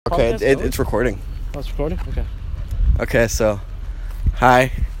Okay, Podcast it's recording. Oh, it's recording? Okay. Okay, so,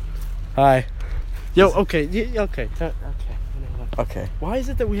 hi. Hi. Yo, okay. Okay. Okay. Why is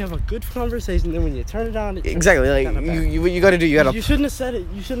it that we have a good conversation, then when you turn it on... Exactly, like, what you gotta do, you gotta... You shouldn't have said it.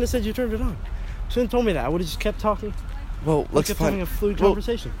 You shouldn't have said you turned it on. You shouldn't have told me that. I would have just kept talking. Well, let's kept having a fluid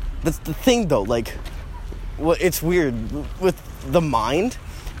conversation. That's the thing, though, like, well, it's weird. With the mind,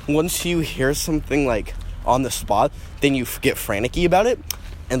 once you hear something, like, on the spot, then you get frantic-y about it,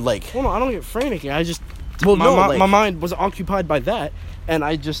 and, like... Well, no, I don't get frantic. I just... Well, my mind was occupied by that, and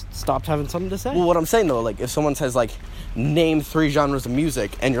I just stopped having something to say. Well, what I'm saying, though, like, if someone says, like, name 3 genres of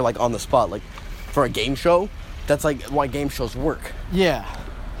music, and you're, like, on the spot, like, for a game show, that's, like, why game shows work. Yeah.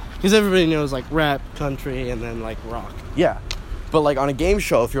 Because everybody knows, like, rap, country, and then, like, rock. Yeah. But, like, on a game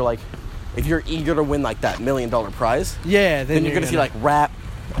show, if you're eager to win, like, that $1 million prize... Yeah, then you're gonna see, like, rap,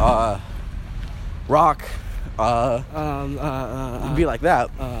 rock, it'd be like that.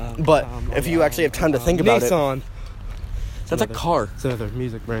 But if you actually have time to think about Nissan. it... That's a car. It's another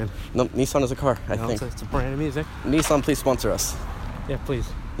music brand. No, Nissan is a car, I think. It's a brand of music. Nissan, please sponsor us. Yeah, please.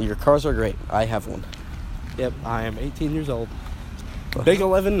 Your cars are great. I have one. Yep, I am 18 years old. Big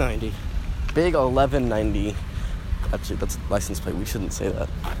 1190. Big 1190. Actually, that's license plate. We shouldn't say that.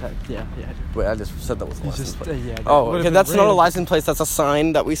 Yeah. Wait, I just said that was a license plate. Yeah. Oh, okay, that's not a license plate. That's a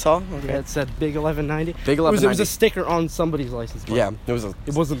sign that we saw. Okay. Yeah, it said Big 1190. Big 1190. It was a sticker on somebody's license plate. Yeah,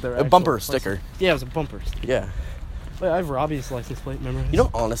 it wasn't their a bumper license. sticker. Yeah, it was a bumper sticker. Yeah. Wait, I have Robbie's license plate, remember? You know,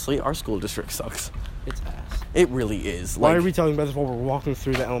 honestly, our school district sucks. It's ass. It really is. Why are we talking about this while we're walking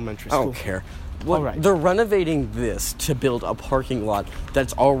through the elementary school? I don't care. Well, all right. They're renovating this to build a parking lot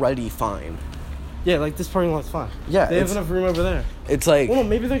that's already fine. Yeah, like this parking lot's fine. Yeah, they have enough room over there. It's like... Well, no,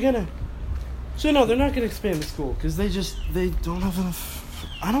 maybe they're gonna... So, no, they're not gonna expand the school, because they don't have enough...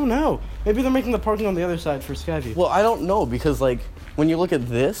 I don't know. Maybe they're making the parking on the other side for Skyview. Well, I don't know, because, like, when you look at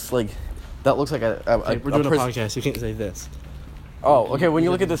this, like, that looks like we're doing a podcast, you can't say this. Oh, okay, when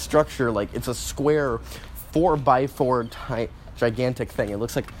you look at this structure, like, it's a square 4x4 gigantic thing. It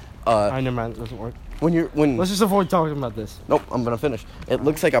looks like... never mind, it doesn't work. Let's just avoid talking about this. Nope, I'm gonna finish. It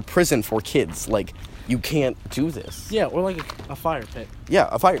looks like a prison for kids. Like, you can't do this. Yeah, or like a fire pit. Yeah,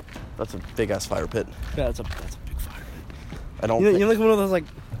 a fire... That's a big-ass fire pit. Yeah, that's a big fire pit. I don't You know, like one of those, like,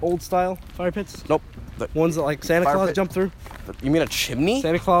 old-style fire pits? Nope. Ones that, like, Santa Claus jump through? You mean a chimney?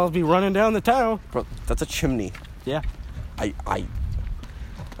 Santa Claus be running down the town. Bro, that's a chimney. Yeah. I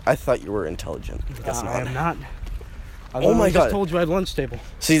thought you were intelligent. I guess not. I am not. Oh my God! I just told you I had lunch table.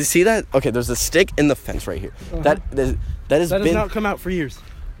 So you see that? Okay, there's a stick in the fence right here. Uh-huh. That has not come out for years.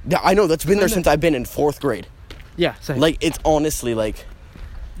 Yeah, I know. That's been there since I've been in 4th grade. Yeah, same. Like, it's honestly like...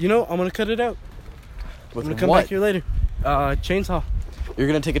 You know, I'm gonna cut it out. With I'm gonna come what? back here later. Chainsaw. You're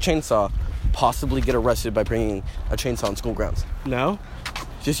gonna take a chainsaw, possibly get arrested by bringing a chainsaw on school grounds. No.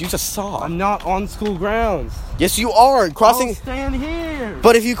 Just use a saw. I'm not on school grounds. Yes, you are. Crossing... I'll stand here.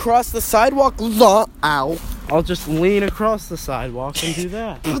 But if you cross the sidewalk... Ow. I'll just lean across the sidewalk and do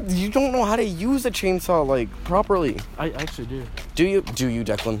that. You don't know how to use a chainsaw, like, properly. I actually do. Do you,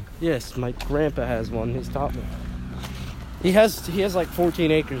 Declan? Yes, my grandpa has one. He's taught me. He has like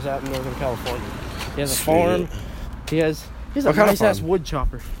 14 acres out in Northern California. He has a farm. He has a nice ass wood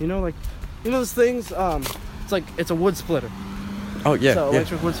chopper. You know those things? It's a wood splitter. Oh, yeah. So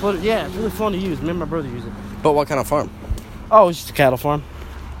electric wood splitter. Yeah, it's really fun to use. Me and my brother use it. But what kind of farm? Oh, it's just a cattle farm.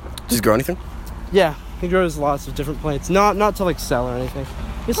 Does it grow anything? Yeah, he grows lots of different plants. Not to like sell or anything.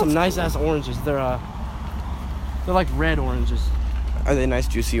 He has some nice ass oranges. They're like red oranges. Are they nice,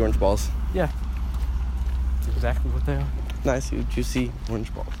 juicy orange balls? Yeah. That's exactly what they are. Nice, juicy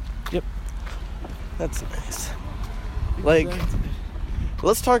orange balls. Yep. That's nice. Like,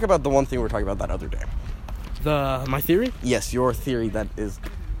 let's talk about the one thing we were talking about that other day. My theory? Yes, your theory that is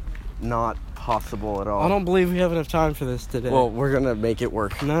not possible at all. I don't believe we have enough time for this today. Well, we're gonna make it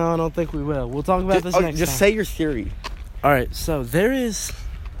work. No, I don't think we will. We'll talk about this next time. Just say your theory. All right, so this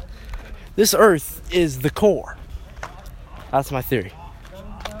Earth is the core. That's my theory.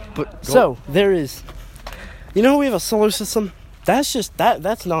 But so there is, we have a solar system. That's just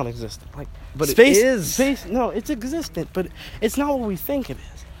that's non-existent. Like, but space, it is. Space, no, it's existent, but it's not what we think it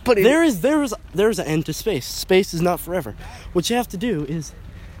is. But there is an end to space. Space is not forever. What you have to do is,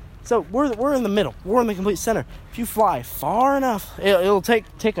 so we're in the middle. We're in the complete center. If you fly far enough, it'll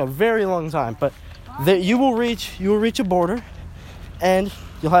take a very long time, but you will reach a border, and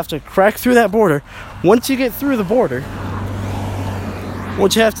you'll have to crack through that border. Once you get through the border,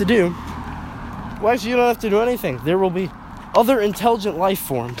 what you have to do, well, actually, you don't have to do anything. There will be other intelligent life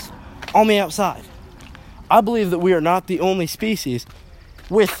forms on the outside. I believe that we are not the only species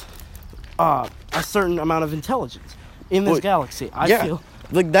with a certain amount of intelligence in this galaxy. I feel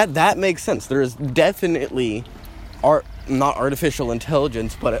like that makes sense. There is definitely not artificial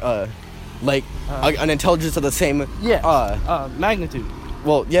intelligence, but an intelligence of the same magnitude.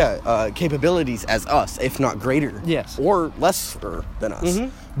 well, capabilities as us, if not greater. Yes. Or lesser than us.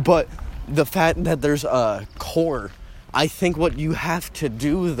 But the fact that there's a core, I think what you have to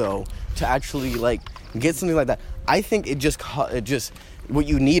do, though, to actually, like, get something like that, I think it just what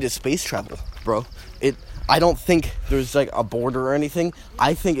you need is space travel, bro. I don't think there's, like, a border or anything.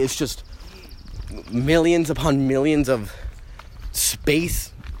 I think it's just millions upon millions of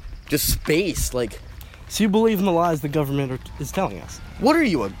space, like... So you believe in the lies the government is telling us? What are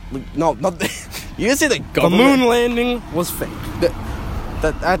you? No, not you didn't say the The government. moon landing was fake.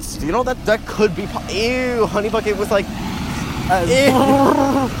 That's that could be. Ew, honey bucket with like.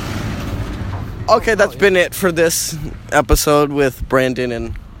 Okay, that's been it for this episode with Brandon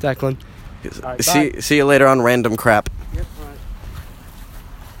and Declan. Right, see you later on Random Crap. Yep.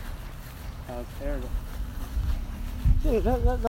 All right. There we go. Dude, that